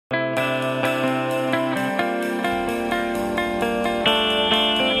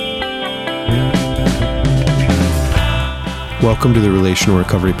Welcome to the Relational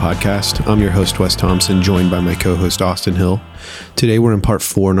Recovery Podcast. I'm your host, Wes Thompson, joined by my co-host, Austin Hill. Today, we're in part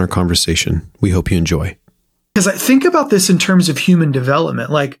 4 in our conversation. We hope you enjoy. Because I think about this in terms of human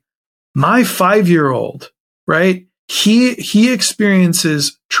development. Like my 5-year-old, right? He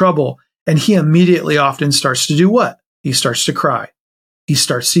experiences trouble and he immediately often starts to do what? He starts to cry. He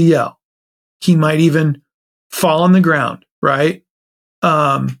starts to yell. He might even fall on the ground, right?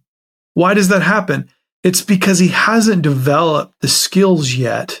 Why does that happen? It's because he hasn't developed the skills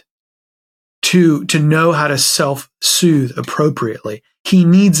yet to know how to self-soothe appropriately. He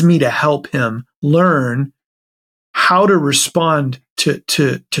needs me to help him learn how to respond to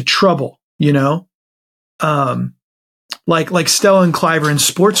trouble, you know? Like Stella and Clive are in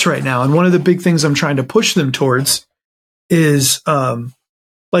sports right now. And one of the big things I'm trying to push them towards is,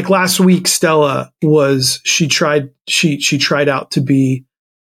 like last week, Stella she tried out to be,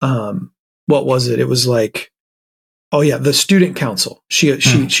 what was it? It was like, the student council. She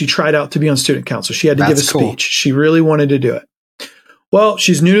tried out to be on student council. She had to give a speech. Cool. She really wanted to do it. Well,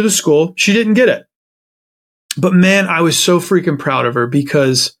 she's new to the school. She didn't get it. But man, I was so freaking proud of her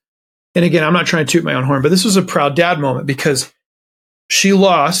because, and again, I'm not trying to toot my own horn, but this was a proud dad moment because she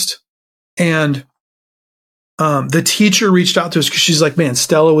lost and the teacher reached out to us because she's like, man,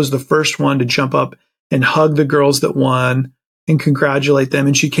 Stella was the first one to jump up and hug the girls that won and congratulate them.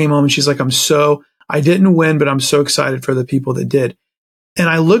 And she came home and she's like, I didn't win, but I'm so excited for the people that did. And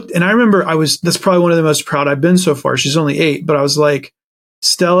I looked and I remember that's probably one of the most proud I've been so far. She's only 8, but I was like,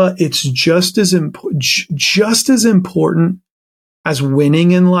 Stella, it's just as important as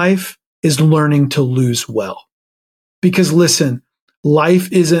winning in life is learning to lose well. Because listen,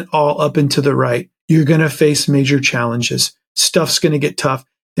 life isn't all up and to the right. You're going to face major challenges. Stuff's going to get tough.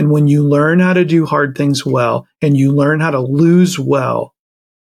 And when you learn how to do hard things well and you learn how to lose well,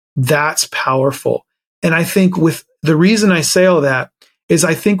 that's powerful. And I think the reason I say all that is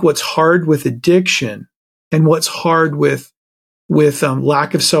I think what's hard with addiction and what's hard with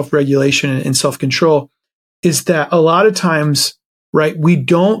lack of self-regulation and self-control is that a lot of times, right, we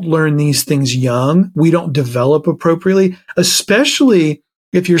don't learn these things young. We don't develop appropriately, especially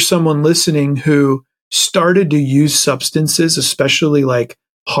if you're someone listening who started to use substances, especially like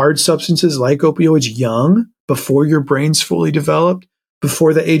hard substances like opioids young, before your brain's fully developed,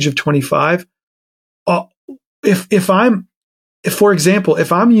 before the age of 25. For example,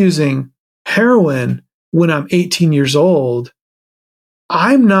 if I'm using heroin when I'm 18 years old,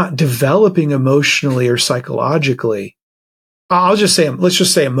 I'm not developing emotionally or psychologically. Let's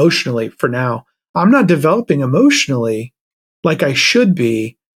just say emotionally for now. I'm not developing emotionally like I should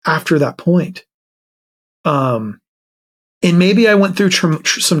be after that point. And maybe I went through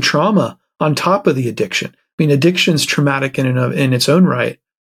some trauma on top of the addiction. I mean, addiction's traumatic in its own right.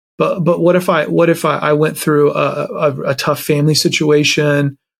 But what if I went through a tough family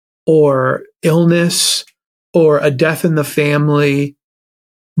situation or illness or a death in the family?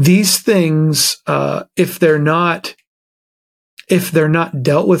 These things, if they're not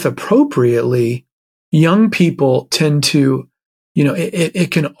dealt with appropriately, young people tend to,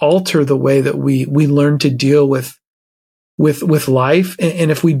 it can alter the way that we learn to deal with life. And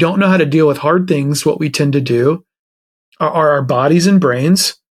if we don't know how to deal with hard things, what we tend to do are our bodies and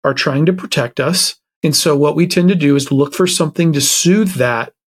brains are trying to protect us. And so what we tend to do is look for something to soothe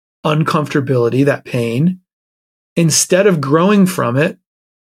that uncomfortability, that pain, instead of growing from it.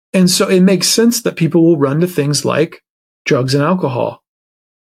 And so it makes sense that people will run to things like drugs and alcohol.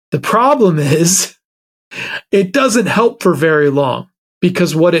 The problem is it doesn't help for very long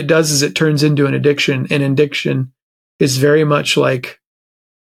because what it does is it turns into an addiction, and addiction is very much like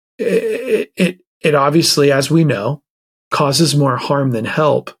it obviously, as we know, causes more harm than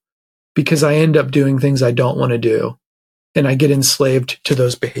help because I end up doing things I don't want to do and I get enslaved to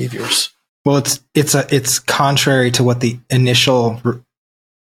those behaviors. Well, it's contrary to what the initial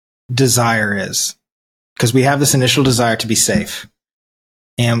desire is, because we have this initial desire to be safe.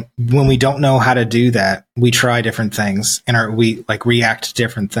 And when we don't know how to do that, we try different things and we react to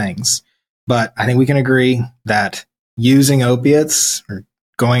different things. But I think we can agree that using opiates or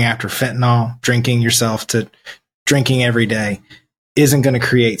going after fentanyl, drinking yourself to drinking every day isn't going to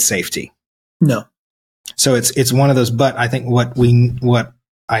create safety. No. So it's one of those, but I think what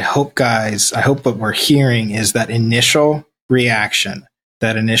I hope what we're hearing is that initial reaction,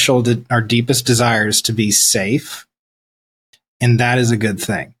 that initial, our deepest desires to be safe. And that is a good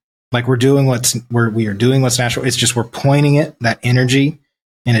thing. Like we are doing what's natural. It's just, we're pointing that energy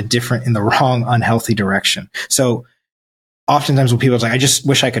in the wrong, unhealthy direction. So oftentimes when people are like, I just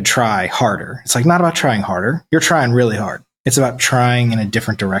wish I could try harder. It's like, not about trying harder. You're trying really hard. It's about trying in a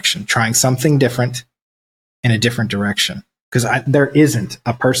different direction, trying something different in a different direction. Because there isn't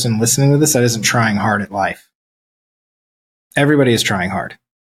a person listening to this that isn't trying hard at life. Everybody is trying hard.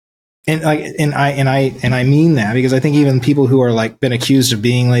 And I mean that because I think even people who are like been accused of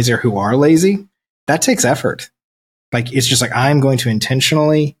being lazy or who are lazy, that takes effort. Like, it's just like, I'm going to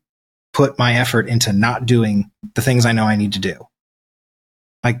intentionally put my effort into not doing the things I know I need to do.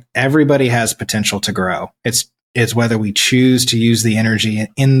 Like, everybody has potential to grow. It's whether we choose to use the energy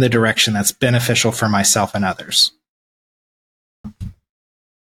in the direction that's beneficial for myself and others.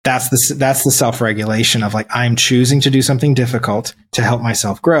 That's the self-regulation of like, I'm choosing to do something difficult to help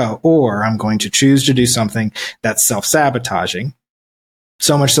myself grow, or I'm going to choose to do something that's self-sabotaging,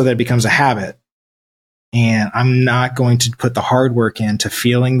 so much so that it becomes a habit. And I'm not going to put the hard work into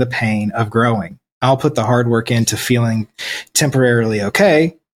feeling the pain of growing. I'll put the hard work into feeling temporarily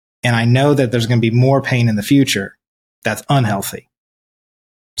okay. And I know that there's going to be more pain in the future. That's unhealthy.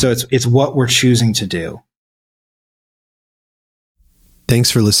 So it's what we're choosing to do. Thanks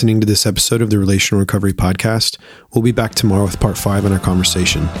for listening to this episode of the Relational Recovery Podcast. We'll be back tomorrow with part 5 in our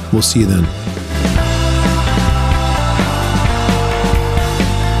conversation. We'll see you then.